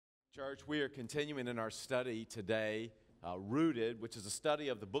Church, we are continuing in our study today, Rooted, which is a study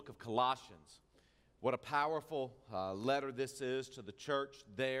of the book of Colossians. What a powerful letter this is to the church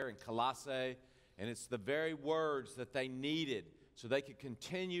there in Colossae, and it's the very words that they needed so they could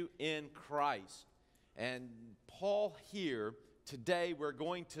continue in Christ. And Paul here, today we're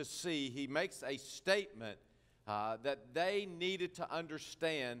going to see, he makes a statement that they needed to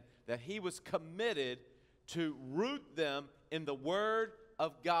understand that he was committed to root them in the Word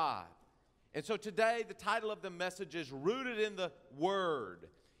of God. And so today the title of the message is Rooted in the Word.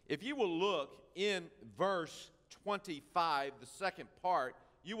 If you will look in verse 25, the second part,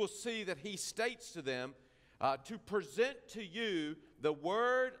 you will see that he states to them to present to you the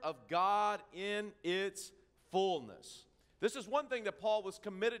Word of God in its fullness. This is one thing that Paul was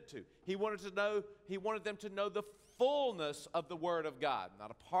committed to. He wanted them to know the fullness of the Word of God,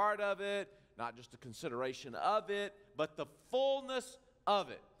 not a part of it, not just a consideration of it, but the fullness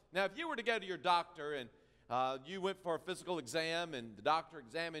of it. Now, if you were to go to your doctor and you went for a physical exam and the doctor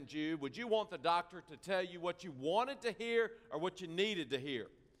examined you, would you want the doctor to tell you what you wanted to hear or what you needed to hear?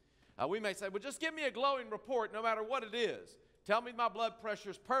 We may say, well, just give me a glowing report no matter what it is. Tell me my blood pressure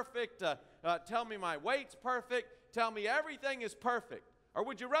is perfect. Tell me my weight's perfect. Tell me everything is perfect. Or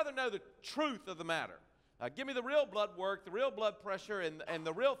would you rather know the truth of the matter? Give me the real blood work, the real blood pressure, and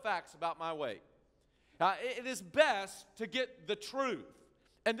the real facts about my weight. It is best to get the truth.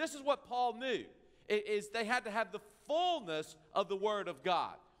 And this is what Paul knew, is they had to have the fullness of the Word of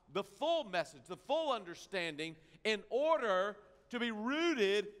God, the full message, the full understanding in order to be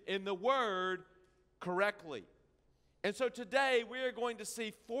rooted in the Word correctly. And so today we are going to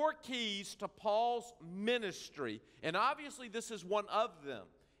see 4 keys to Paul's ministry, and obviously this is one of them,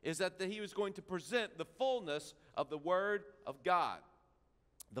 is that he was going to present the fullness of the Word of God.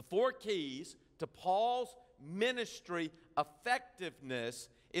 The 4 keys to Paul's ministry effectiveness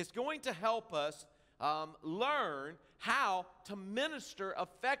is going to help us learn how to minister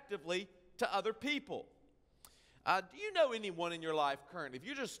effectively to other people. Do you know anyone in your life currently? If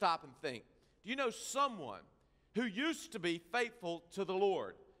you just stop and think, do you know someone who used to be faithful to the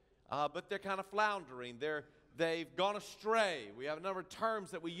Lord, but they're kind of floundering? They've gone astray. We have a number of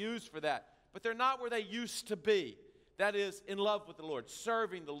terms that we use for that, but they're not where they used to be. That is, in love with the Lord,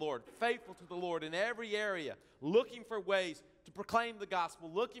 serving the Lord, faithful to the Lord in every area, looking for ways to proclaim the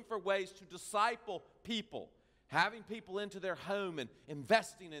gospel, looking for ways to disciple people, having people into their home and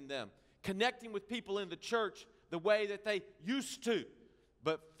investing in them, connecting with people in the church the way that they used to.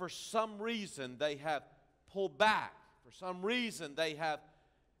 But for some reason, they have pulled back. For some reason, they have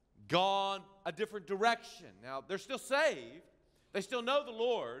gone a different direction. Now, they're still saved. They still know the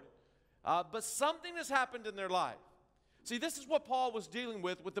Lord, but something has happened in their life. See, this is what Paul was dealing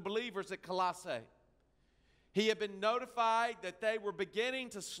with the believers at Colossae. He had been notified that they were beginning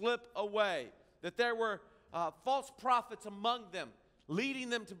to slip away, that there were false prophets among them,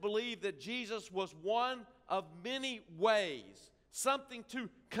 leading them to believe that Jesus was one of many ways, something to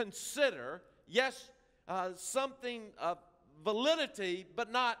consider, yes, something of validity,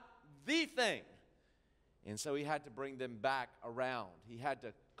 but not the thing. And so he had to bring them back around. He had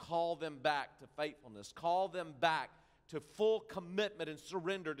to call them back to faithfulness, call them back to full commitment and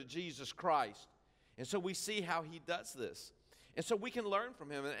surrender to Jesus Christ. And so we see how he does this. And so we can learn from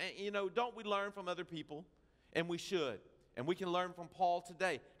him. And don't we learn from other people? And we should. And we can learn from Paul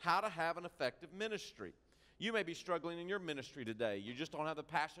today how to have an effective ministry. You may be struggling in your ministry today. You just don't have the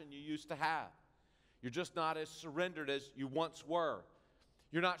passion you used to have. You're just not as surrendered as you once were.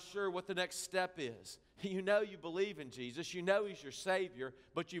 You're not sure what the next step is. You know you believe in Jesus. You know he's your Savior,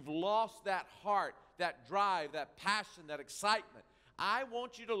 but you've lost that heart, that drive, that passion, that excitement. I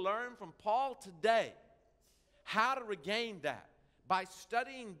want you to learn from Paul today how to regain that by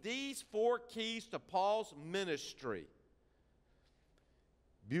studying these 4 keys to Paul's ministry.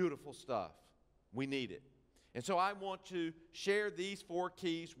 Beautiful stuff. We need it. And so I want to share these 4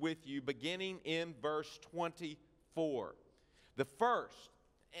 keys with you beginning in verse 24. The first,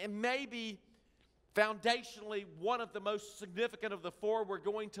 and maybe foundationally one of the most significant of the 4 we're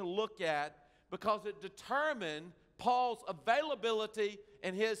going to look at, because it determined Paul's availability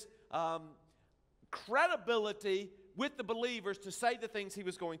and his credibility with the believers to say the things he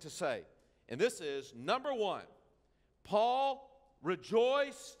was going to say. And this is, number 1, Paul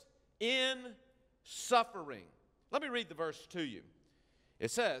rejoiced in suffering. Let me read the verse to you.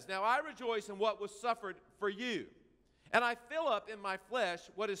 It says, "Now I rejoice in what was suffered for you, and I fill up in my flesh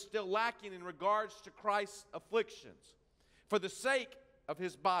what is still lacking in regards to Christ's afflictions, for the sake of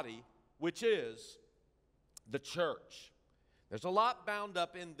his body, which is the church." There's a lot bound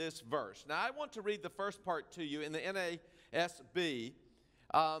up in this verse. Now, I want to read the first part to you in the NASB.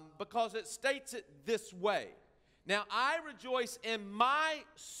 because it states it this way. Now, I rejoice in my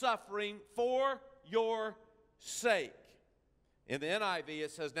suffering for your sake. In the NIV,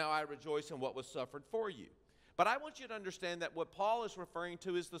 it says, now I rejoice in what was suffered for you. But I want you to understand that what Paul is referring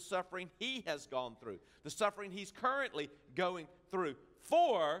to is the suffering he has gone through, the suffering he's currently going through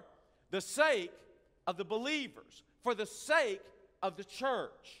for the sake of the believers, for the sake of the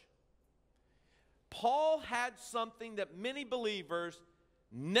church. Paul had something that many believers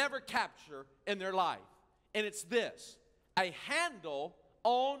never capture in their life, and it's this: a handle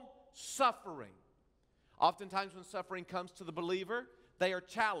on suffering. Oftentimes when suffering comes to the believer, they are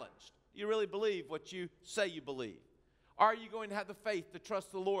challenged. Do you really believe what you say you believe? Are you going to have the faith to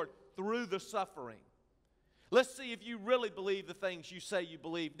trust the Lord through the suffering? Let's see if you really believe the things you say you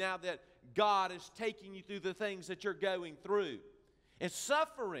believe now that God is taking you through the things that you're going through. And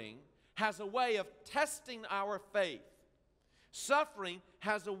suffering has a way of testing our faith. Suffering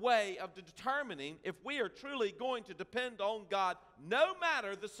has a way of determining if we are truly going to depend on God no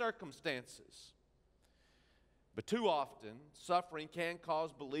matter the circumstances. But too often, suffering can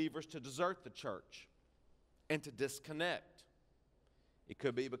cause believers to desert the church and to disconnect. It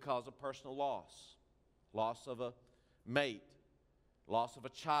could be because of personal loss, loss of a mate, loss of a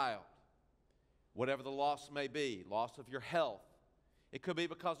child, whatever the loss may be, loss of your health. It could be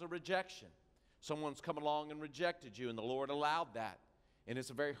because of rejection. Someone's come along and rejected you, and the Lord allowed that, and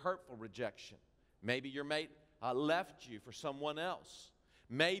it's a very hurtful rejection. Maybe your mate left you for someone else.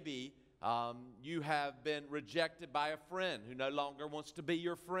 Maybe you have been rejected by a friend who no longer wants to be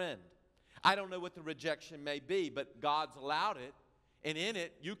your friend. I don't know what the rejection may be, but God's allowed it, and in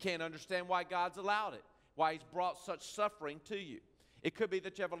it, you can't understand why God's allowed it, why He's brought such suffering to you. It could be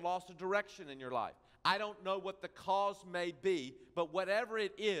that you have a loss of direction in your life. I don't know what the cause may be, but whatever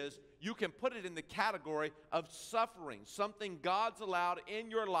it is, you can put it in the category of suffering, something God's allowed in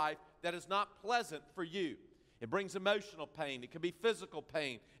your life that is not pleasant for you. It brings emotional pain. It could be physical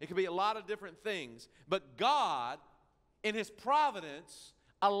pain. It could be a lot of different things. But God, in His providence,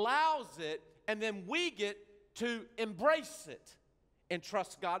 allows it, and then we get to embrace it and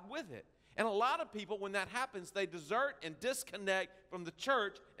trust God with it. And a lot of people, when that happens, they desert and disconnect from the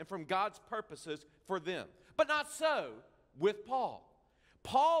church and from God's purposes for them. But not so with Paul.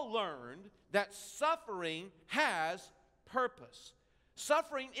 Paul learned that suffering has purpose.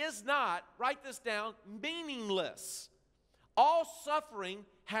 Suffering is not, write this down, meaningless. All suffering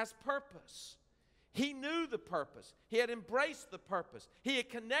has purpose. He knew the purpose. He had embraced the purpose. He had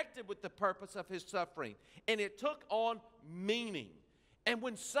connected with the purpose of his suffering, and it took on meaning. And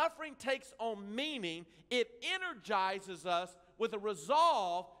when suffering takes on meaning, it energizes us with a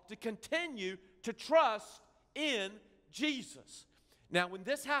resolve to continue to trust in Jesus. Now, when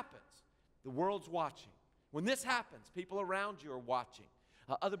this happens, the world's watching. When this happens, people around you are watching.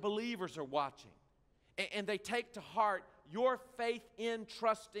 Other believers are watching. And they take to heart your faith in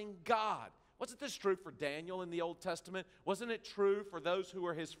trusting God. Wasn't this true for Daniel in the Old Testament? Wasn't it true for those who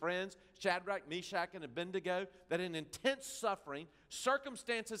were his friends, Shadrach, Meshach, and Abednego, that in intense suffering,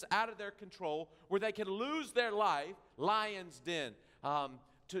 circumstances out of their control, where they could lose their life, lion's den,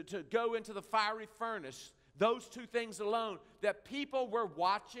 to go into the fiery furnace, those two things alone, that people were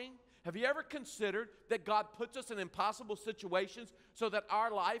watching? Have you ever considered that God puts us in impossible situations so that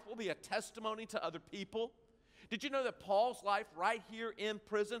our life will be a testimony to other people? Did you know that Paul's life right here in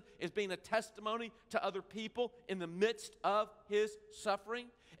prison is being a testimony to other people in the midst of his suffering?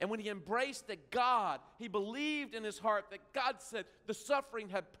 And when he embraced that God, he believed in his heart that God said the suffering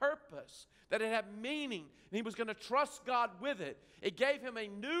had purpose, that it had meaning, and he was going to trust God with it. It gave him a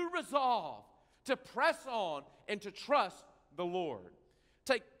new resolve to press on and to trust the Lord.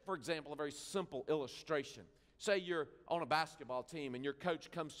 Take, for example, a very simple illustration. Say you're on a basketball team and your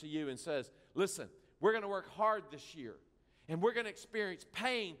coach comes to you and says, listen, we're going to work hard this year, and we're going to experience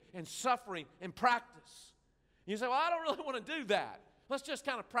pain and suffering in practice. You say, well, I don't really want to do that. Let's just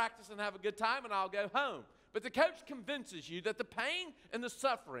kind of practice and have a good time, and I'll go home. But the coach convinces you that the pain and the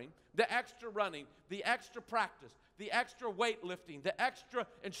suffering, the extra running, the extra practice, the extra weightlifting, the extra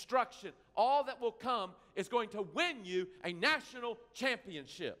instruction, all that will come is going to win you a national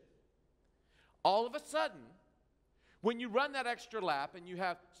championship. All of a sudden, when you run that extra lap and you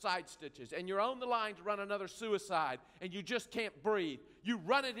have side stitches and you're on the line to run another suicide and you just can't breathe, you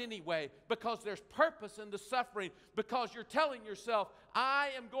run it anyway because there's purpose in the suffering, because you're telling yourself, I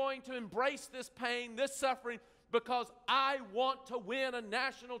am going to embrace this pain, this suffering, because I want to win a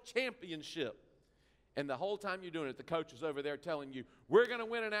national championship. And the whole time you're doing it, the coach is over there telling you, we're going to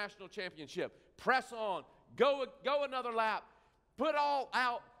win a national championship. Press on. Go another lap. Put all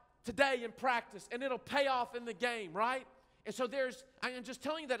out today in practice, and it'll pay off in the game, right? And so I'm just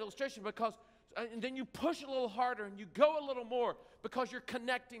telling you that illustration because, and then you push a little harder and you go a little more because you're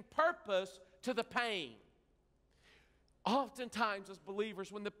connecting purpose to the pain. Oftentimes as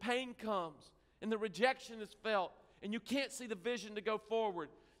believers, when the pain comes and the rejection is felt and you can't see the vision to go forward,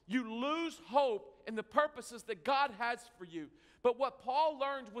 you lose hope in the purposes that God has for you. But what Paul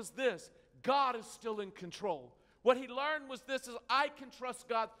learned was this: God is still in control. What he learned was this: is I can trust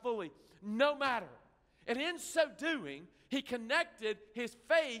God fully, no matter. And in so doing, he connected his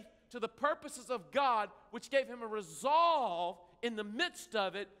faith to the purposes of God, which gave him a resolve in the midst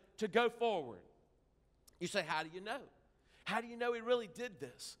of it to go forward. You say, how do you know? How do you know he really did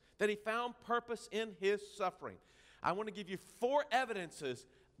this? That he found purpose in his suffering? I want to give you 4 evidences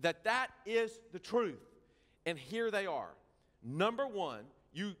that that is the truth. And here they are. Number 1,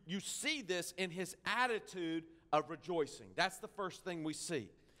 you see this in his attitude of rejoicing. That's the first thing we see.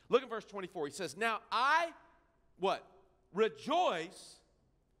 Look at verse 24. He says, now I, what? Rejoice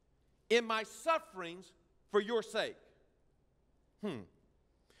in my sufferings for your sake.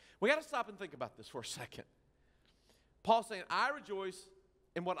 We got to stop and think about this for a second. Paul's saying, I rejoice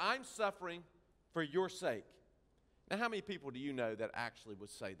in what I'm suffering for your sake. Now, how many people do you know that actually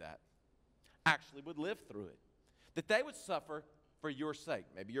would say that? Actually would live through it. That they would suffer for your sake.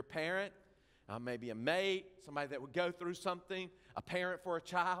 Maybe your parent, maybe a mate, somebody that would go through something, a parent for a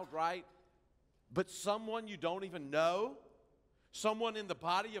child, right? But someone you don't even know, someone in the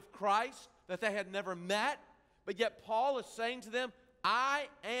body of Christ that they had never met, but yet Paul is saying to them, I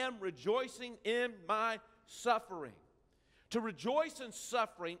am rejoicing in my suffering. To rejoice in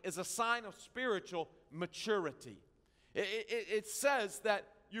suffering is a sign of spiritual maturity. It says that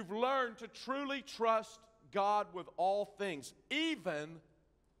you've learned to truly trust God with all things, even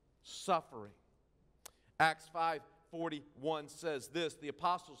suffering. Acts 5:41 says this: the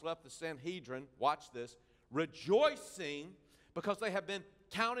apostles left the Sanhedrin, watch this, rejoicing because they have been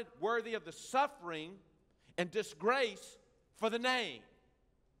counted worthy of the suffering and disgrace for the name.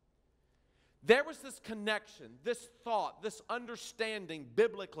 There was this connection, this thought, this understanding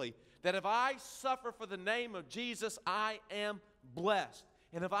biblically that if I suffer for the name of Jesus, I am blessed.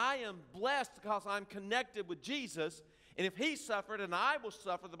 And if I am blessed because I'm connected with Jesus, and if he suffered and I will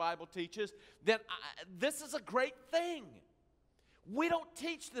suffer, the Bible teaches, then this is a great thing. We don't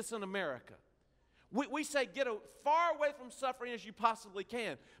teach this in America. We say get as far away from suffering as you possibly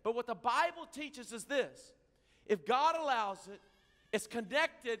can. But what the Bible teaches is this: if God allows it, it's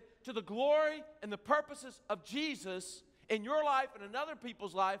connected to the glory and the purposes of Jesus in your life and in other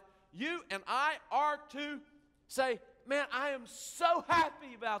people's life. You and I are to say, man, I am so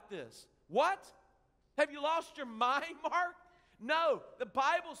happy about this. What? Have you lost your mind, Mark? No, the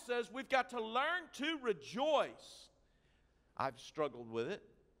Bible says we've got to learn to rejoice. I've struggled with it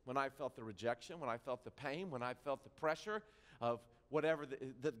when I felt the rejection, when I felt the pain, when I felt the pressure of whatever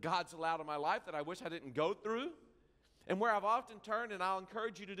that God's allowed in my life that I wish I didn't go through. And where I've often turned, and I'll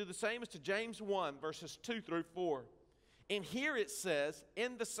encourage you to do the same, is to James 1, verses 2 through 4. And here it says,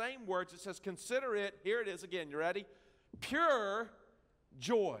 in the same words, it says, consider it, here it is again, you ready? Pure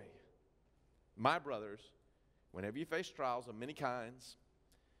joy, my brothers, whenever you face trials of many kinds,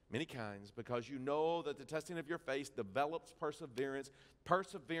 because you know that the testing of your faith develops perseverance.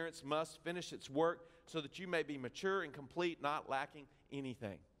 Perseverance must finish its work so that you may be mature and complete, not lacking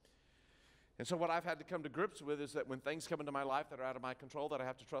anything. And so what I've had to come to grips with is that when things come into my life that are out of my control that I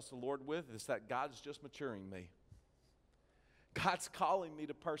have to trust the Lord with, is that God's just maturing me. God's calling me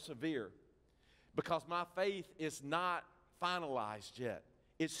to persevere because my faith is not finalized yet.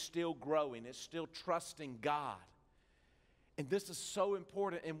 It's still growing. It's still trusting God. And this is so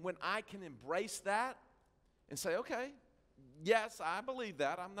important. And when I can embrace that and say, okay, yes, I believe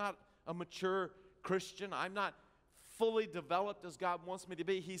that. I'm not a mature Christian. I'm not fully developed as God wants me to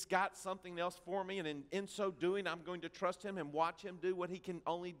be. He's got something else for me. And in so doing, I'm going to trust him and watch him do what he can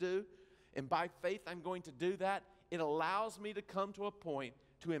only do. And by faith, I'm going to do that. It allows me to come to a point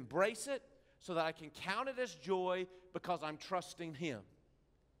to embrace it so that I can count it as joy because I'm trusting him.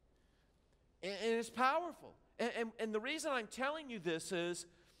 And it's powerful. And the reason I'm telling you this is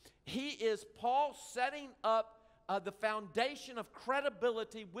Paul setting up the foundation of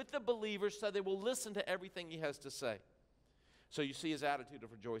credibility with the believers so they will listen to everything he has to say. So you see his attitude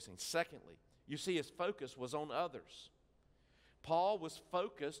of rejoicing. Secondly, you see his focus was on others. Paul was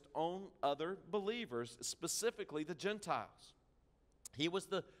focused on other believers, specifically the Gentiles. He was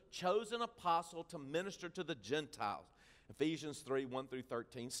the chosen apostle to minister to the Gentiles. Ephesians 3, 1 through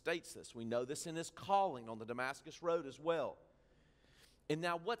 13 states this. We know this in his calling on the Damascus Road as well. And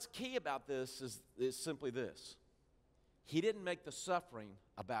now what's key about this is simply this. He didn't make the suffering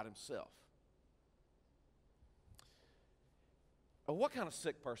about himself. What kind of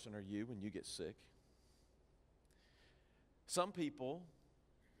sick person are you when you get sick? Some people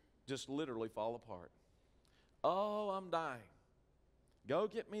just literally fall apart. Oh, I'm dying. Go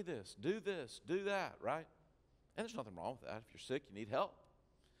get me this, do do that, right? And there's nothing wrong with that. If you're sick, you need help.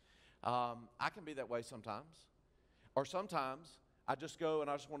 I can be that way sometimes. Or sometimes I just go and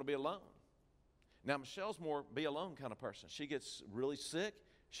I just want to be alone. Now, Michelle's more be alone kind of person. She gets really sick,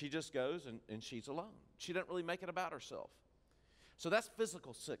 she just goes and she's alone. She doesn't really make it about herself. So that's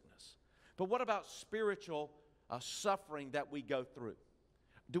physical sickness. But what about spiritual suffering that we go through?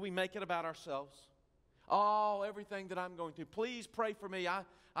 Do we make it about ourselves? Oh, everything that I'm going through, please pray for me.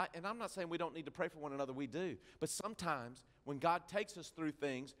 And I'm not saying we don't need to pray for one another, we do. But sometimes when God takes us through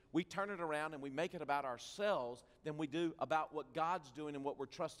things, we turn it around and we make it about ourselves than we do about what God's doing and what we're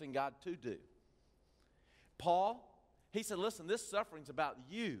trusting God to do. Paul, he said, listen, this suffering's about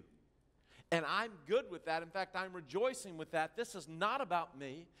you. And I'm good with that. In fact, I'm rejoicing with that. This is not about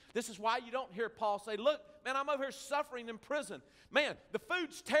me. This is why you don't hear Paul say, look, man, I'm over here suffering in prison. Man, the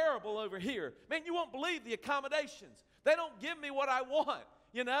food's terrible over here. Man, you won't believe the accommodations. They don't give me what I want,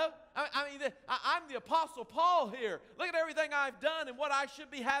 you know? I'm the Apostle Paul here. Look at everything I've done and what I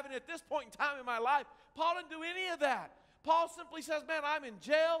should be having at this point in time in my life. Paul didn't do any of that. Paul simply says, man, I'm in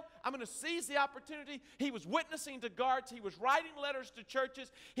jail. I'm going to seize the opportunity. He was witnessing to guards. He was writing letters to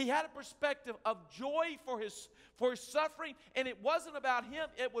churches. He had a perspective of joy for his suffering, and it wasn't about him.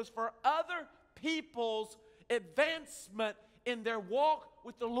 It was for other people's advancement in their walk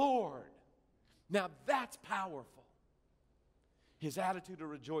with the Lord. Now, that's powerful. His attitude of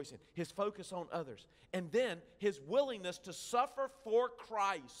rejoicing, his focus on others, and then his willingness to suffer for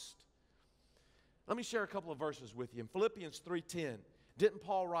Christ. Let me share a couple of verses with you. In Philippians 3:10, didn't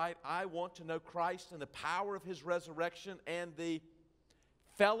Paul write, I want to know Christ and the power of his resurrection and the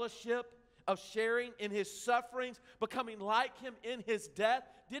fellowship of sharing in his sufferings, becoming like him in his death?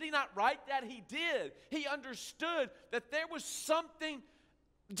 Did he not write that? He did. He understood that there was something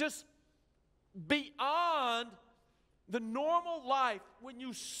just beyond the normal life when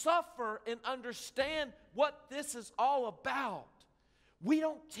you suffer and understand what this is all about. We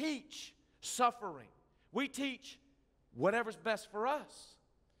don't teach suffering. We teach whatever's best for us.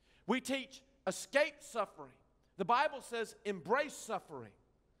 We teach escape suffering. The Bible says embrace suffering.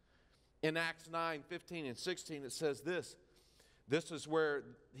 In Acts 9:15 and 16 it says this. This is where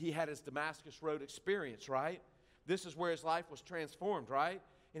he had his Damascus Road experience, right? This is where his life was transformed, right?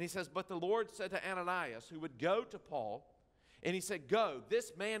 And he says, but the Lord said to Ananias, who would go to Paul, and he said, go,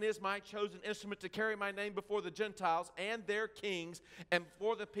 this man is my chosen instrument to carry my name before the Gentiles and their kings and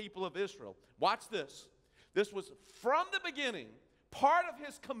before the people of Israel. Watch this. This was from the beginning, part of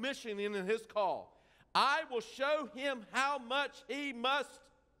his commissioning and his call. I will show him how much he must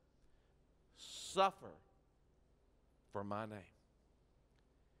suffer for my name.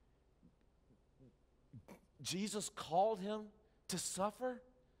 Jesus called him to suffer?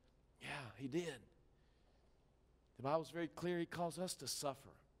 Yeah, he did. The Bible's very clear. He calls us to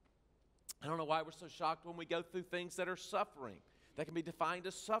suffer. I don't know why we're so shocked when we go through things that are suffering, that can be defined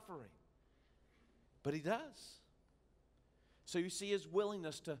as suffering. But he does. So you see his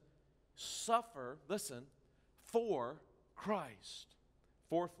willingness to suffer, listen, for Christ.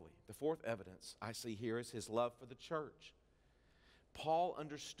 Fourthly, the fourth evidence I see here is his love for the church. Paul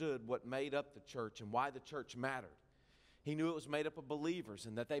understood what made up the church and why the church mattered. He knew it was made up of believers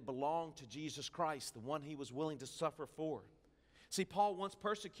and that they belonged to Jesus Christ, the one he was willing to suffer for. See, Paul once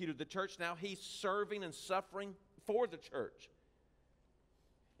persecuted the church. Now he's serving and suffering for the church.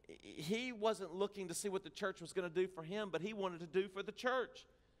 He wasn't looking to see what the church was going to do for him, but he wanted to do for the church.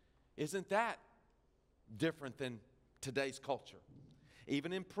 Isn't that different than today's culture?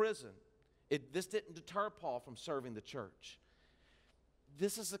 Even in prison, this didn't deter Paul from serving the church.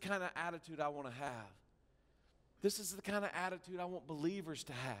 This is the kind of attitude I want to have. This is the kind of attitude I want believers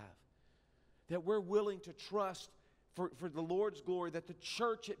to have. That we're willing to trust for the Lord's glory, that the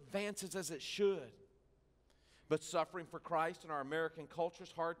church advances as it should. But suffering for Christ in our American culture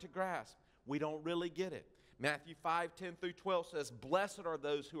is hard to grasp. We don't really get it. Matthew 5:10 through 12 says, blessed are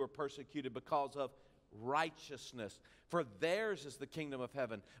those who are persecuted because of righteousness, for theirs is the kingdom of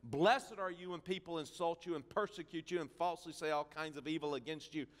heaven. Blessed are you when people insult you and persecute you and falsely say all kinds of evil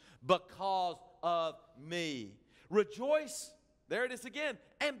against you because of me. Rejoice, there it is again,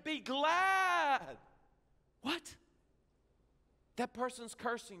 and be glad. What? That person's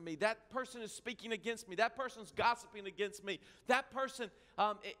cursing me. That person is speaking against me. That person's gossiping against me. That person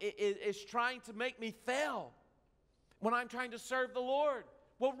is trying to make me fail when I'm trying to serve the Lord.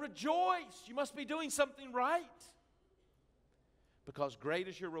 Well, rejoice. You must be doing something right. Because great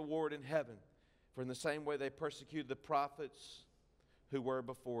is your reward in heaven. For in the same way they persecuted the prophets who were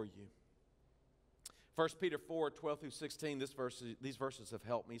before you. 1 Peter 4:12-16, these verses have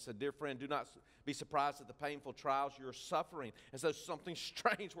helped me. He said, dear friend, do not be surprised at the painful trials you are suffering, as though something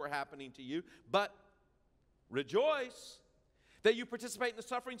strange were happening to you, but rejoice that you participate in the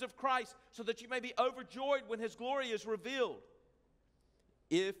sufferings of Christ, so that you may be overjoyed when his glory is revealed.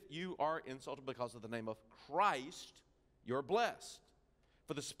 If you are insulted because of the name of Christ, you're blessed.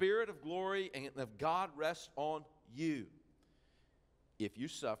 For the Spirit of glory and of God rests on you. If you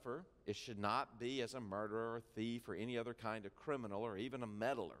suffer, it should not be as a murderer or thief or any other kind of criminal or even a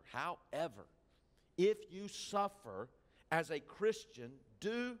meddler. However, if you suffer as a Christian,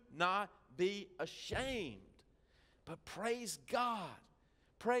 do not be ashamed, but praise God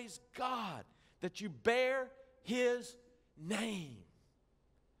that you bear his name.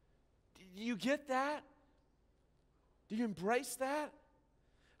 Do you get that? Do you embrace that?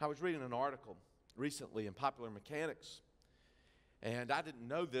 I was reading an article recently in Popular Mechanics, and I didn't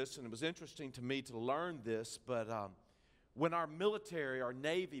know this, and it was interesting to me to learn this, but when our military, our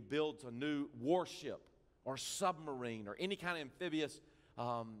Navy, builds a new warship or submarine or any kind of amphibious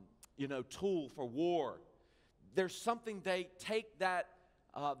tool for war, there's something they take that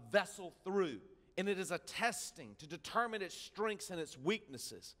vessel through, and it is a testing to determine its strengths and its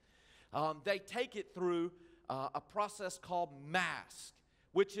weaknesses. They take it through a process called MAST,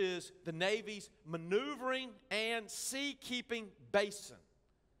 which is the Navy's Maneuvering and Sea-Keeping Basin.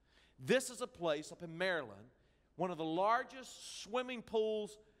 This is a place up in Maryland, one of the largest swimming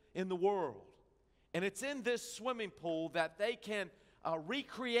pools in the world. And it's in this swimming pool that they can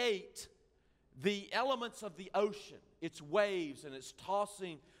recreate the elements of the ocean, its waves and its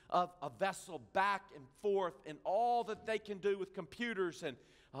tossing of a vessel back and forth, and all that they can do with computers and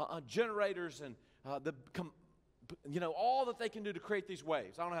generators and all that they can do to create these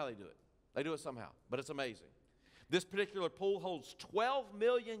waves. I don't know how they do it. They do it somehow, but it's amazing. This particular pool holds 12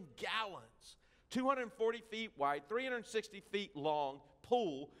 million gallons, 240 feet wide, 360 feet long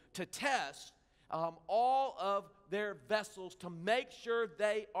pool to test all of their vessels to make sure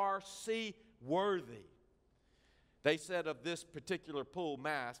they are seaworthy. They said of this particular pool,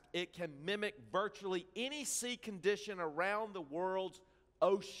 MAST, it can mimic virtually any sea condition around the world's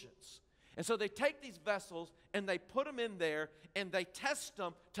oceans. And so they take these vessels and they put them in there and they test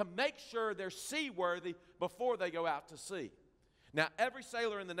them to make sure they're seaworthy before they go out to sea. Now, every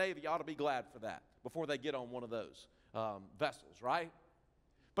sailor in the Navy ought to be glad for that before they get on one of those vessels, right?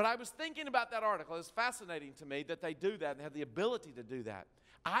 But I was thinking about that article. It's fascinating to me that they do that and have the ability to do that.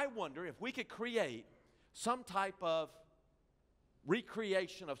 I wonder if we could create some type of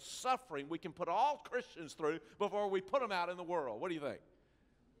recreation of suffering we can put all Christians through before we put them out in the world. What do you think?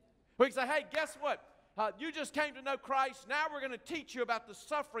 We can say, hey, guess what? You just came to know Christ. Now we're going to teach you about the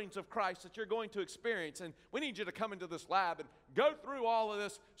sufferings of Christ that you're going to experience. And we need you to come into this lab and go through all of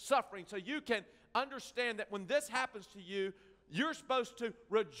this suffering so you can understand that when this happens to you, you're supposed to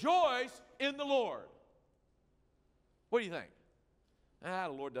rejoice in the Lord. What do you think? The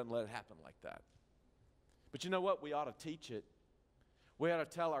Lord doesn't let it happen like that. But you know what? We ought to teach it. We ought to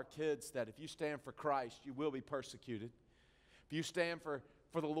tell our kids that if you stand for Christ, you will be persecuted. If you stand for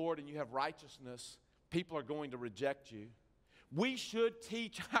the Lord and you have righteousness, people are going to reject you. We should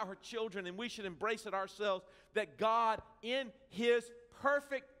teach our children, and we should embrace it ourselves, that God, in his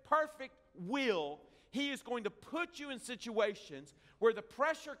perfect will, he is going to put you in situations where the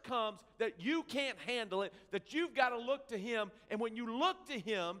pressure comes that you can't handle it, that you've got to look to him. And when you look to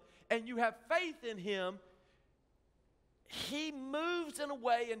him and you have faith in him, he moves in a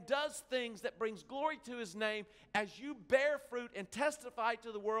way and does things that brings glory to his name as you bear fruit and testify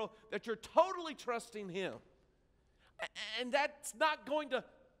to the world that you're totally trusting him. And that's not going to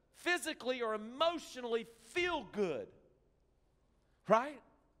physically or emotionally feel good, right?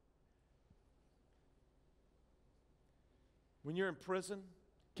 When you're in prison,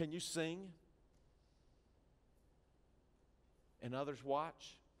 can you sing and others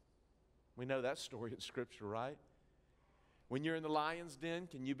watch? We know that story in Scripture, right? When you're in the lion's den,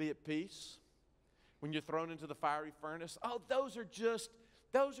 can you be at peace? When you're thrown into the fiery furnace? Oh, those are just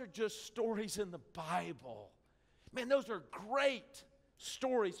stories in the Bible. Man, those are great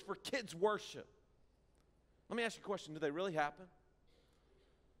stories for kids' worship. Let me ask you a question. Do they really happen?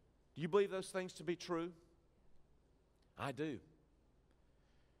 Do you believe those things to be true? I do.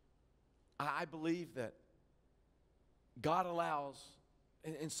 I believe that God allows,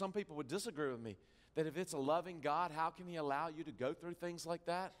 and some people would disagree with me, that if it's a loving God, how can he allow you to go through things like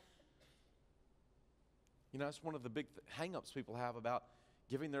that? You know, that's one of the big hang-ups people have about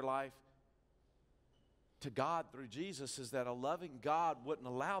giving their life to God through Jesus, is that a loving God wouldn't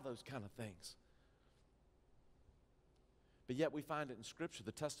allow those kind of things. But yet we find it in Scripture.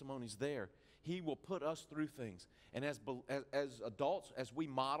 The testimony's there. He will put us through things. And as adults, as we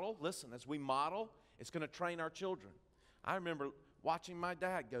model, listen, as we model, it's going to train our children. I remember watching my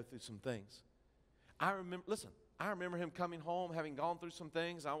dad go through some things. I remember him coming home, having gone through some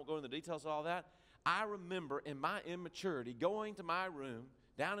things. I won't go into the details of all that. I remember in my immaturity going to my room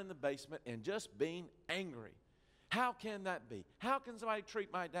down in the basement and just being angry. How can that be? How can somebody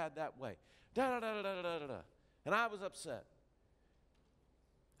treat my dad that way? Da-da-da-da-da-da-da. And I was upset.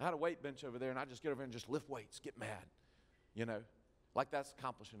 I had a weight bench over there, and I just get over and just lift weights, get mad, like that's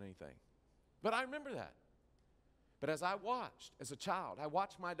accomplishing anything. But I remember that. But as I watched, as a child, I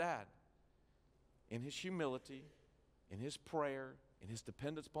watched my dad in his humility, in his prayer, in his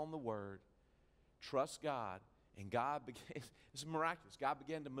dependence upon the Word, trust God, and God began, it's miraculous. God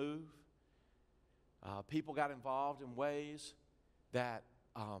began to move. People got involved in ways that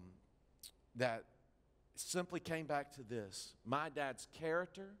simply came back to this. My dad's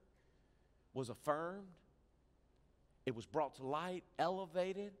character was affirmed. It was brought to light,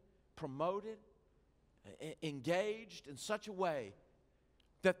 elevated, promoted, engaged in such a way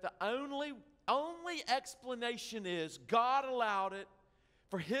that the only explanation is God allowed it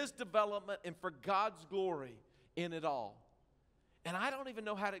for His development and for God's glory in it all. And I don't even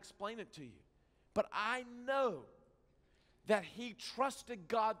know how to explain it to you. But I know that he trusted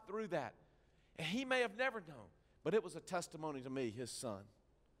God through that. And he may have never known, but it was a testimony to me, his son.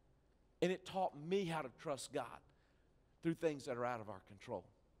 And it taught me how to trust God through things that are out of our control.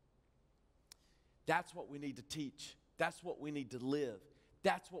 That's what we need to teach. That's what we need to live.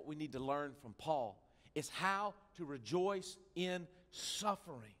 That's what we need to learn from Paul, is how to rejoice in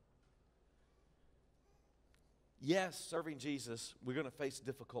suffering. Yes, serving Jesus, we're going to face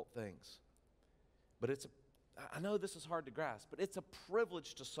difficult things. But I know this is hard to grasp, but it's a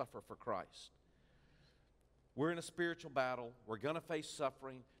privilege to suffer for Christ. We're in a spiritual battle. We're going to face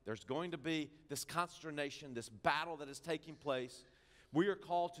suffering. There's going to be this consternation, this battle that is taking place. We are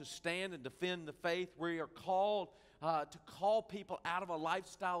called to stand and defend the faith. We are called to call people out of a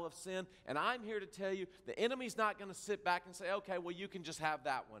lifestyle of sin. And I'm here to tell you, the enemy's not going to sit back and say, okay, well, you can just have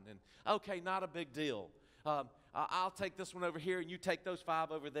that one. And okay, not a big deal. I'll take this one over here and you take those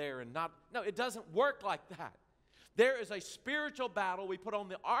 5 over there. No, it doesn't work like that. There is a spiritual battle. We put on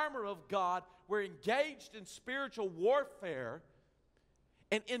the armor of God. We're engaged in spiritual warfare.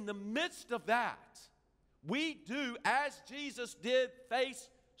 And in the midst of that, we do, as Jesus did, face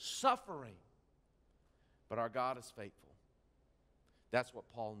suffering. But our God is faithful. That's what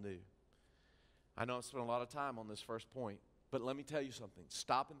Paul knew. I know I spent a lot of time on this first point, but let me tell you something.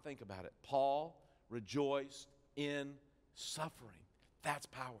 Stop and think about it. Paul rejoiced in suffering. That's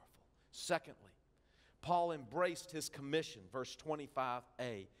powerful. Secondly, Paul embraced his commission, verse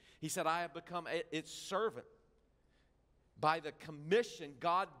 25a. He said, I have become its servant by the commission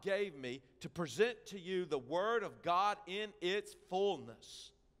God gave me to present to you the word of God in its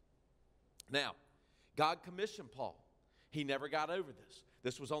fullness. Now, God commissioned Paul. He never got over this.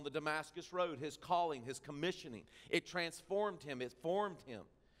 This was on the Damascus Road, his calling, his commissioning. It transformed him. It formed him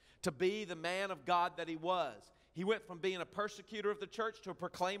to be the man of God that he was. He went from being a persecutor of the church to a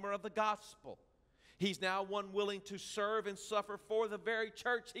proclaimer of the gospel. He's now one willing to serve and suffer for the very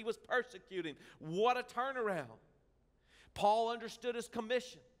church he was persecuting. What a turnaround. Paul understood his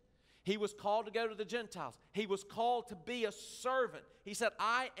commission. He was called to go to the Gentiles. He was called to be a servant. He said,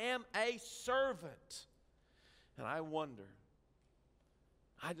 I am a servant. And I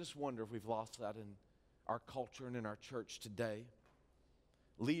just wonder if we've lost that in our culture and in our church today.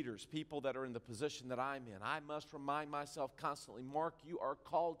 Leaders, people that are in the position that I'm in, I must remind myself constantly, Mark, you are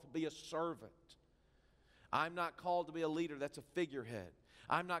called to be a servant. I'm not called to be a leader that's a figurehead.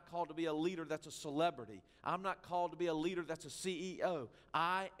 I'm not called to be a leader that's a celebrity. I'm not called to be a leader that's a CEO.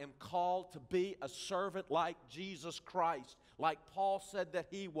 I am called to be a servant like Jesus Christ, like Paul said that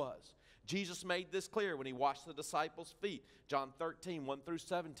he was. Jesus made this clear when he washed the disciples' feet. John 13, 1 through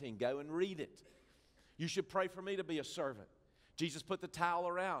 17. Go and read it. You should pray for me to be a servant. Jesus put the towel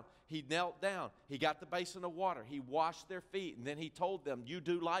around. He knelt down. He got the basin of water. He washed their feet. And then he told them, you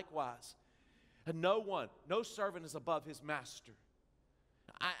do likewise. And no servant is above his master.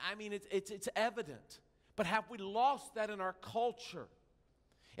 I mean, it's evident. But have we lost that in our culture?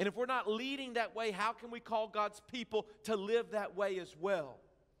 And if we're not leading that way, how can we call God's people to live that way as well?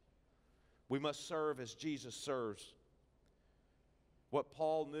 We must serve as Jesus serves. What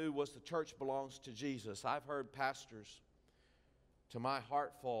Paul knew was the church belongs to Jesus. I've heard pastors, to my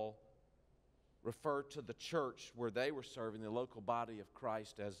heart fall, refer to the church where they were serving, the local body of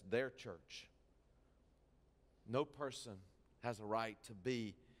Christ, as their church. No person has a right to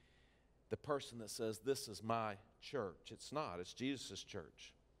be the person that says, this is my church. It's not. It's Jesus'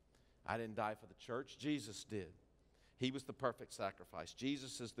 church. I didn't die for the church. Jesus did. He was the perfect sacrifice.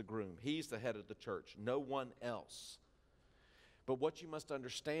 Jesus is the groom. He's the head of the church. No one else. But what you must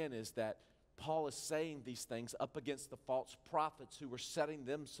understand is that Paul is saying these things up against the false prophets who were setting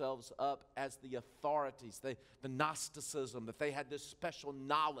themselves up as the authorities, the Gnosticism, that they had this special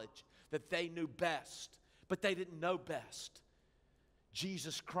knowledge, that they knew best, but they didn't know best.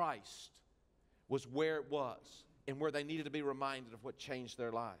 Jesus Christ was where it was and where they needed to be reminded of what changed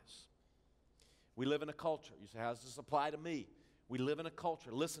their lives. We live in a culture. You say, how does this apply to me? We live in a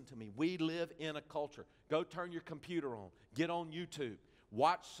culture. Listen to me. We live in a culture. Go turn your computer on. Get on YouTube.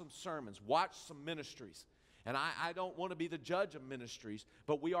 Watch some sermons. Watch some ministries. And I don't want to be the judge of ministries,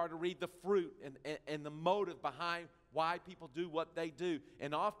 but we are to read the fruit and the motive behind why people do what they do.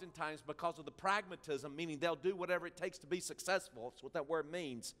 And oftentimes because of the pragmatism, meaning they'll do whatever it takes to be successful. That's what that word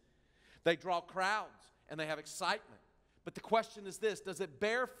means. They draw crowds and they have excitement. But the question is this: does it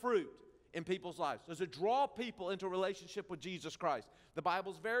bear fruit in people's lives? Does it draw people into a relationship with Jesus Christ? The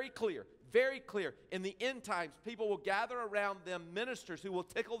Bible's very clear, very clear. In the end times, people will gather around them ministers who will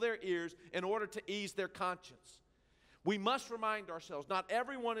tickle their ears in order to ease their conscience. We must remind ourselves, not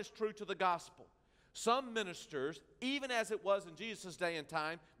everyone is true to the gospel. Some ministers, even as it was in Jesus' day and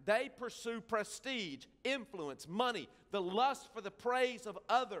time, they pursue prestige, influence, money, the lust for the praise of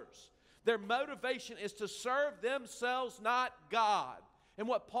others. Their motivation is to serve themselves, not God. And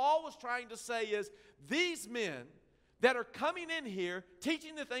what Paul was trying to say is, these men that are coming in here,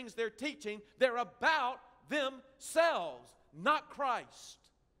 teaching the things they're teaching, they're about themselves, not Christ,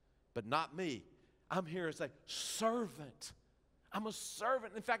 but not me. I'm here as a servant. I'm a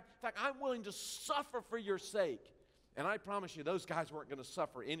servant. In fact, I'm willing to suffer for your sake. And I promise you, those guys weren't going to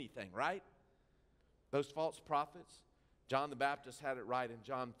suffer anything, right? Those false prophets. John the Baptist had it right in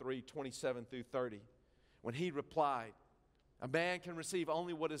John 3:27 through 30, when he replied, "A man can receive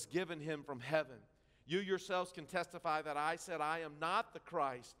only what is given him from heaven. You yourselves can testify that I said I am not the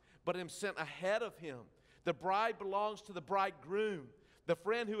Christ, but am sent ahead of him. The bride belongs to the bridegroom. The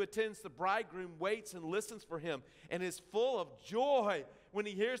friend who attends the bridegroom waits and listens for him and is full of joy when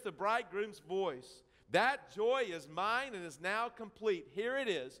he hears the bridegroom's voice. That joy is mine and is now complete." Here it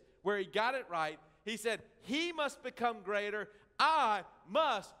is, where he got it right. He said, he must become greater, I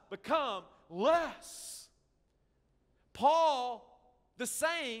must become less. Paul, the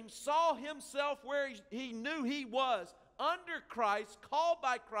same, saw himself where he knew he was, under Christ, called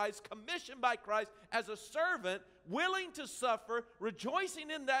by Christ, commissioned by Christ, as a servant, willing to suffer,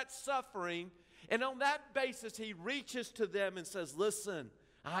 rejoicing in that suffering. And on that basis, he reaches to them and says, listen,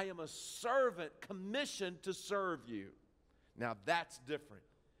 I am a servant commissioned to serve you. Now that's different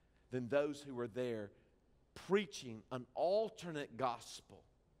than those who were there preaching an alternate gospel.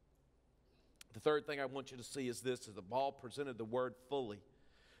 The third thing I want you to see is this, is that Paul presented the word fully.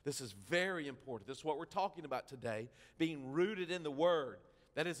 This is very important. This is what we're talking about today, being rooted in the word,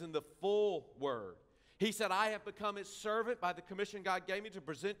 that is in the full word. He said, I have become its servant by the commission God gave me to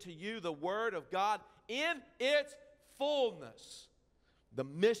present to you the word of God in its fullness. The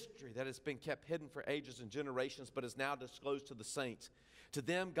mystery that has been kept hidden for ages and generations, but is now disclosed to the saints. To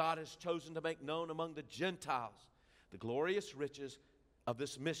them God has chosen to make known among the Gentiles the glorious riches of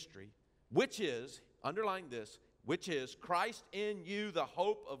this mystery, which is, underline this, which is Christ in you, the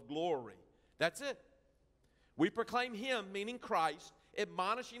hope of glory. That's it. We proclaim him, meaning Christ,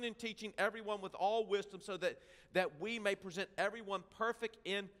 admonishing and teaching everyone with all wisdom, so that we may present everyone perfect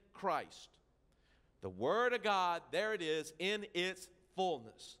in Christ. The Word of God, there it is, in its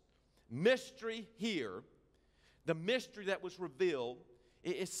fullness. Mystery here, the mystery that was revealed,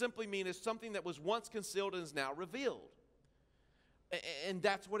 it simply means it's something that was once concealed and is now revealed. And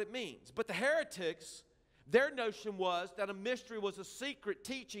that's what it means. But the heretics, their notion was that a mystery was a secret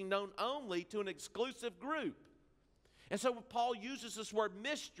teaching known only to an exclusive group. And so Paul uses this word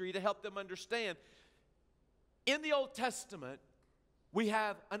mystery to help them understand. In the Old Testament, we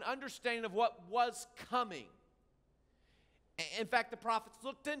have an understanding of what was coming. In fact, the prophets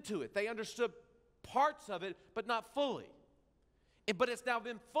looked into it. They understood parts of it, but not fully. But it's now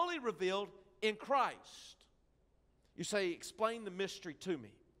been fully revealed in Christ. You say, explain the mystery to me.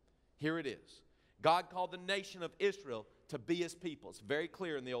 Here it is. God called the nation of Israel to be his people. It's very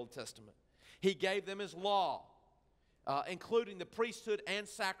clear in the Old Testament. He gave them his law, including the priesthood and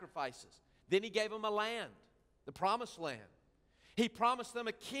sacrifices. Then he gave them a land, the promised land. He promised them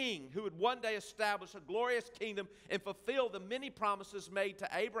a king who would one day establish a glorious kingdom and fulfill the many promises made to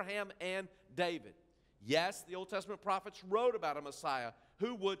Abraham and David. Yes, the Old Testament prophets wrote about a Messiah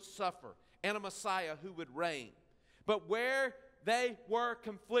who would suffer and a Messiah who would reign. But where they were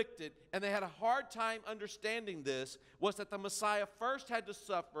conflicted, and they had a hard time understanding this, was that the Messiah first had to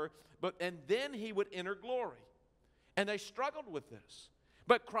suffer, and then he would enter glory. And they struggled with this.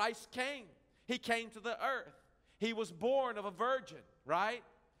 But Christ came. He came to the earth. He was born of a virgin, right?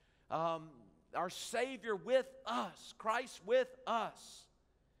 Our Savior with us, Christ with us.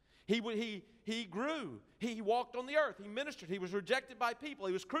 He grew. He walked on the earth. He ministered. He was rejected by people.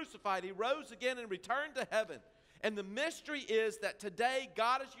 He was crucified. He rose again and returned to heaven. And the mystery is that today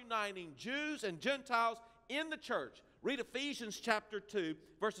God is uniting Jews and Gentiles in the church. Read Ephesians chapter 2,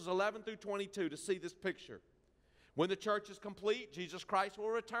 verses 11 through 22 to see this picture. When the church is complete, Jesus Christ will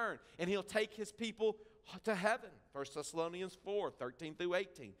return, and he'll take his people to heaven. 1 Thessalonians 4, 13 through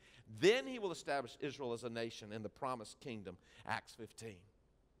 18. Then he will establish Israel as a nation in the promised kingdom, Acts 15.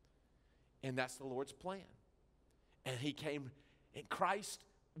 And that's the Lord's plan. And he came, and Christ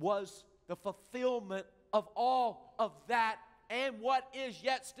was the fulfillment of all of that and what is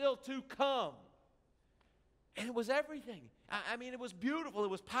yet still to come. And it was everything. I mean, it was beautiful. It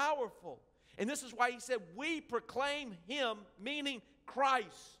was powerful. And this is why he said, we proclaim him, meaning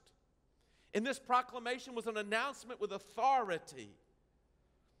Christ. And this proclamation was an announcement with authority,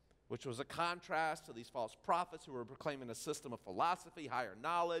 which was a contrast to these false prophets who were proclaiming a system of philosophy, higher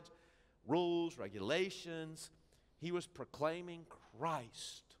knowledge, rules, regulations. He was proclaiming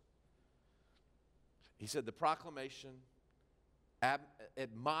Christ. He said the proclamation,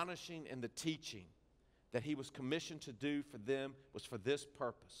 admonishing and the teaching that he was commissioned to do for them was for this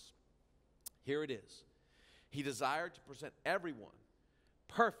purpose. Here it is. He desired to present everyone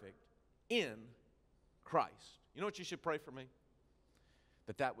perfect in Christ. You know what you should pray for me?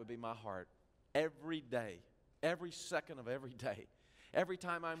 That would be my heart every day, every second of every day. Every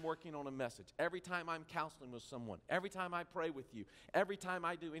time I'm working on a message, every time I'm counseling with someone, every time I pray with you, every time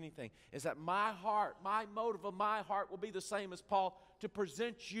I do anything, is that my heart, my motive of my heart will be the same as Paul, to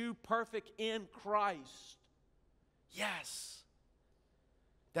present you perfect in Christ. Yes.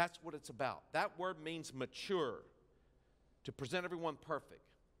 That's what it's about. That word means mature. To present everyone perfect.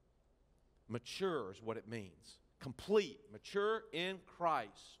 Mature is what it means. Complete, mature in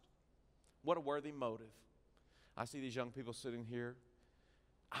Christ. What a worthy motive. I see these young people sitting here.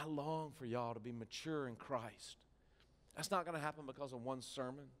 I long for y'all to be mature in Christ. That's not going to happen because of one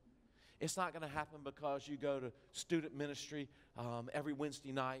sermon. It's not going to happen because you go to student ministry every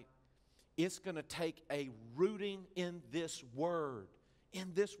Wednesday night. It's going to take a rooting in this word,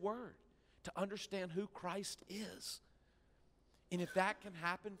 to understand who Christ is. And if that can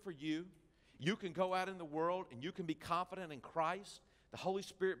happen for you, you can go out in the world and you can be confident in Christ, the Holy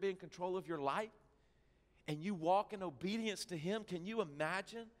Spirit be in control of your life, and you walk in obedience to him. Can you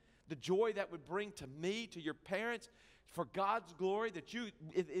imagine the joy that would bring to me, to your parents, for God's glory, that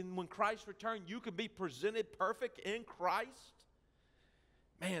when Christ returned, you could be presented perfect in Christ?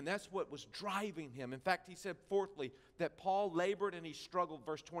 Man, that's what was driving him. In fact, he said, fourthly, that Paul labored and he struggled.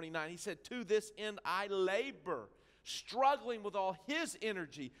 Verse 29, he said, to this end I labor, struggling with all his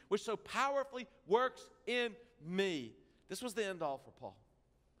energy, which so powerfully works in me. This was the end all for Paul.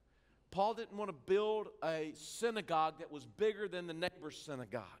 Paul didn't want to build a synagogue that was bigger than the neighbor's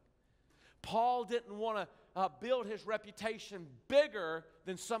synagogue. Paul didn't want to build his reputation bigger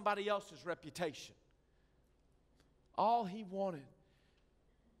than somebody else's reputation. All he wanted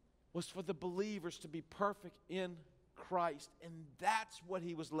was for the believers to be perfect in Christ. And that's what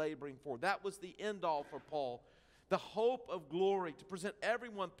he was laboring for. That was the end all for Paul. The hope of glory, to present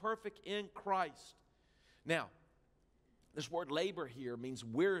everyone perfect in Christ. Now, this word labor here means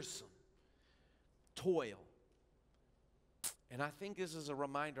wearisome, toil. And I think this is a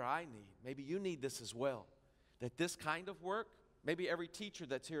reminder I need. Maybe you need this as well. That this kind of work, maybe every teacher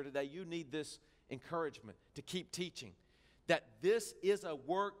that's here today, you need this encouragement to keep teaching. That this is a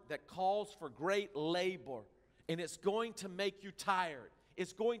work that calls for great labor, and it's going to make you tired.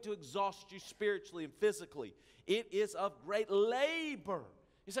 It's going to exhaust you spiritually and physically. It is of great labor.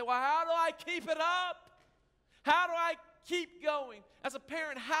 You say, well, how do I keep it up? How do I keep going? As a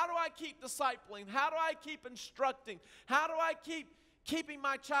parent, how do I keep discipling? How do I keep instructing? How do I keep keeping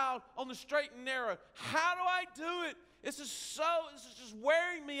my child on the straight and narrow? How do I do it? This is just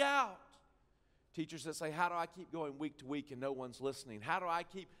wearing me out. Teachers that say, how do I keep going week to week and no one's listening? How do I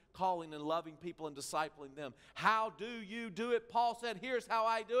keep calling and loving people and discipling them? How do you do it? Paul said, here's how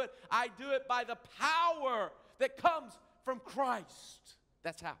I do it. I do it by the power that comes from Christ.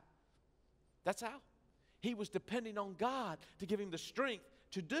 That's how. That's how. He was depending on God to give him the strength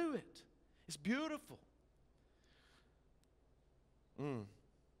to do it. It's beautiful.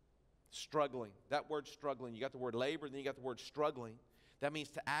 Struggling. That word struggling, you got the word labor, and then you got the word struggling. That means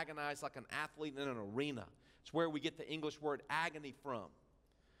to agonize like an athlete in an arena. It's where we get the English word agony from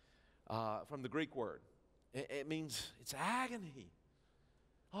the Greek word. It means it's agony.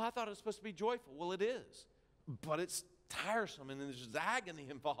 Oh, I thought it was supposed to be joyful. Well, it is. But it's tiresome and there's agony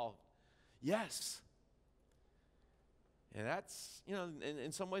involved. Yes. And that's,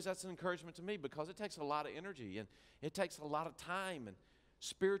 in some ways that's an encouragement to me because it takes a lot of energy and it takes a lot of time and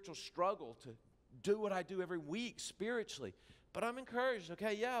spiritual struggle to do what I do every week spiritually. But I'm encouraged.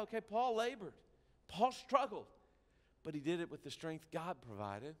 Okay, Paul labored. Paul struggled. But he did it with the strength God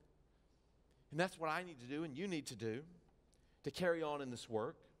provided. And that's what I need to do and you need to do to carry on in this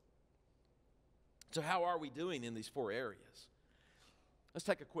work. So how are we doing in these 4 areas? Let's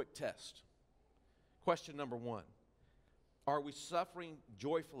take a quick test. Question number 1. Are we suffering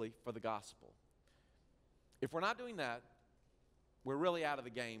joyfully for the gospel? If we're not doing that, we're really out of the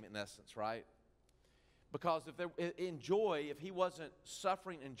game in essence, right? Because if he wasn't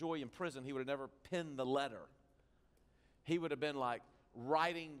suffering in joy in prison, he would have never penned the letter. He would have been like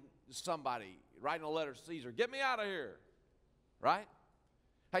writing a letter to Caesar, get me out of here, right?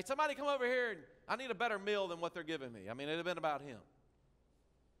 Hey, somebody come over here and I need a better meal than what they're giving me. I mean, it would have been about him.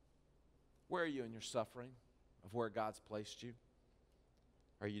 Where are you in your suffering of where God's placed you?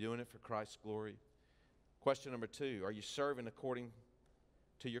 Are you doing it for Christ's glory? Question number 2, are you serving according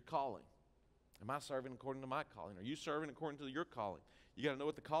to your calling? Am I serving according to my calling? Are you serving according to your calling? You got to know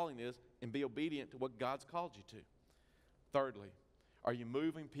what the calling is and be obedient to what God's called you to. Thirdly, are you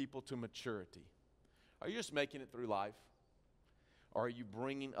moving people to maturity? Are you just making it through life? Or are you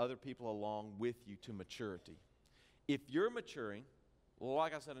bringing other people along with you to maturity? If you're maturing, well,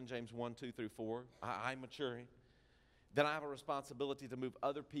 like I said in James 1, 2 through 4, I'm maturing, then I have a responsibility to move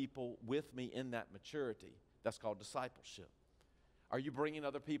other people with me in that maturity. That's called discipleship. Are you bringing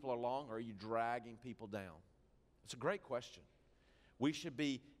other people along or are you dragging people down? It's a great question. We should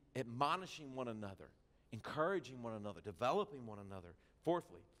be admonishing one another, encouraging one another, developing one another.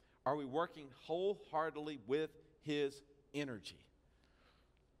 Fourthly, are we working wholeheartedly with His energy?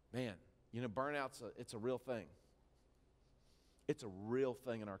 Man, burnout's it's a real thing. It's a real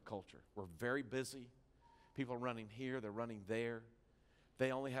thing in our culture. We're very busy. People are running here, they're running there.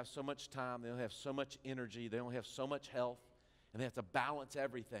 They only have so much time, they only have so much energy, they only have so much health, and they have to balance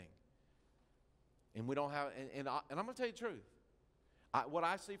everything. And we don't have, and I'm going to tell you the truth. What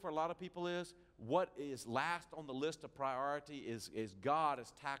I see for a lot of people is, what is last on the list of priority is God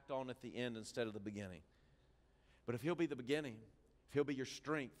is tacked on at the end instead of the beginning. But if He'll be the beginning, if He'll be your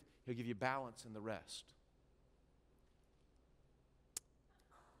strength, He'll give you balance in the rest.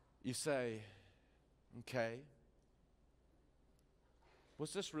 You say, okay,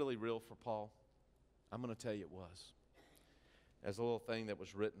 was this really real for Paul? I'm going to tell you it was. There's a little thing that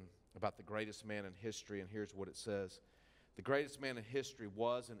was written about the greatest man in history, and here's what it says. The greatest man in history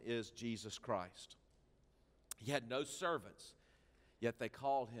was and is Jesus Christ. He had no servants, yet they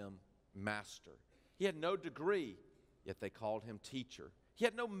called Him Master. He had no degree, yet they called Him Teacher. He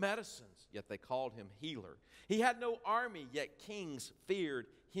had no medicines, yet they called Him Healer. He had no army, yet kings feared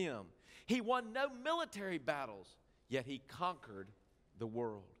Him. He won no military battles, yet He conquered the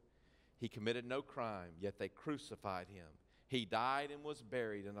world. He committed no crime, yet they crucified Him. He died and was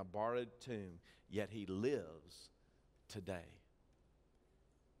buried in a borrowed tomb, yet He lives today.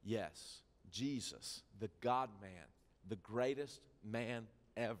 Yes, Jesus, the God-man, the greatest man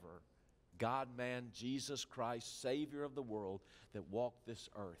ever, God-man, Jesus Christ, Savior of the world that walked this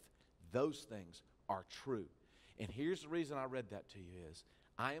earth. Those things are true. And here's the reason I read that to you is,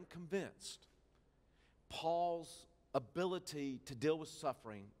 I am convinced Paul's ability to deal with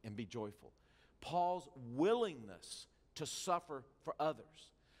suffering and be joyful, Paul's willingness to suffer for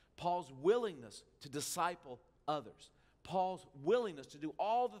others, Paul's willingness to disciple others, Paul's willingness to do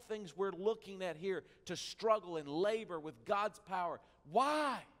all the things we're looking at here, to struggle and labor with God's power.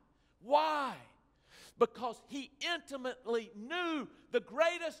 Why? Why? Because he intimately knew the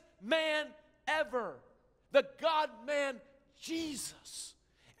greatest man ever, the God-man Jesus.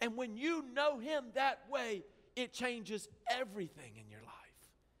 And when you know Him that way, it changes everything in your life.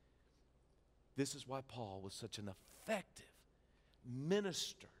 This is why Paul was such an effective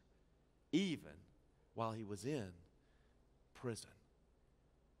minister, even while he was in prison.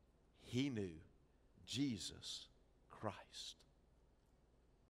 He knew Jesus Christ.